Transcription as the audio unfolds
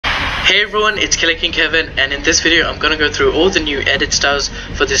Hey everyone, it's KillerKingKevin, and in this video I'm gonna go through all the new edit styles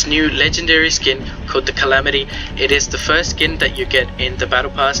for this new legendary skin called the Calamity. It is the first skin that you get in the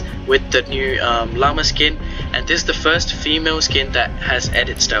battle pass with the new llama skin, and this is the first female skin that has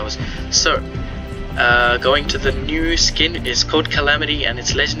edit styles. So going to the new skin is called Calamity and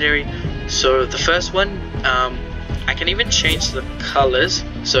it's legendary. So the first one, I can even change the colors,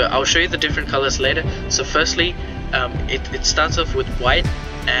 so I'll show you the different colors later. So firstly, it starts off with white,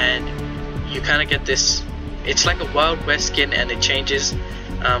 and you kind of get this, it's like a Wild West skin, and it changes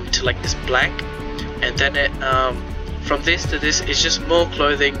to like this black, and then it from this to this is just more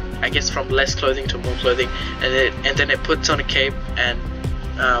clothing, I guess, from less clothing to more clothing, and then it puts on a cape and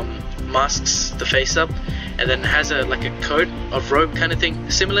masks the face up, and then has a like a coat of robe kind of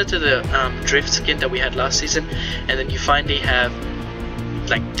thing, similar to the drift skin that we had last season. And then you finally have,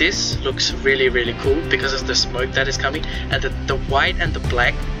 like, this looks really cool because of the smoke that is coming, and the white and the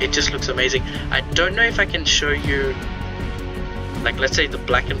black, it just looks amazing. I don't know if I can show you, like, let's say the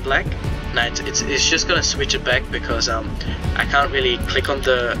black and black. No, it's just gonna switch it back because I can't really click on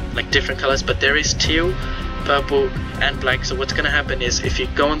the like different colors, but there is teal, purple and black. So what's gonna happen is if you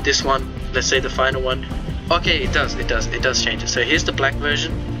go on this one, let's say the final one, okay, it does change it. So here's the black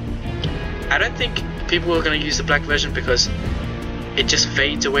version. I don't think people are gonna use the black version because it just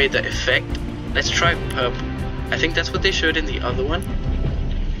fades away the effect. Let's try purple. I think that's what they showed in the other one.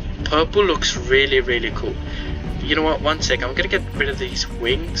 Purple looks really cool. You know what, one sec, I'm gonna get rid of these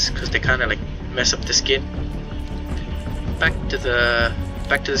wings because they kind of like mess up the skin. Back to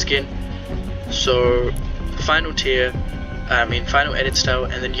the skin. So final tier, final edit style,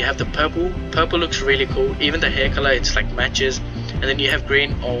 and then you have the purple. Purple looks really cool. Even the hair color, it's like matches. And then you have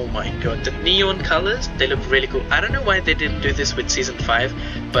green. Oh my god, the neon colors, they look really cool. I don't know why they didn't do this with season 5,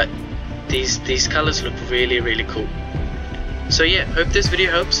 but these colors look really cool. So yeah, hope this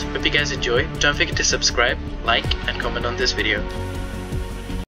video helps. Hope you guys enjoy. Don't forget to subscribe, like and comment on this video.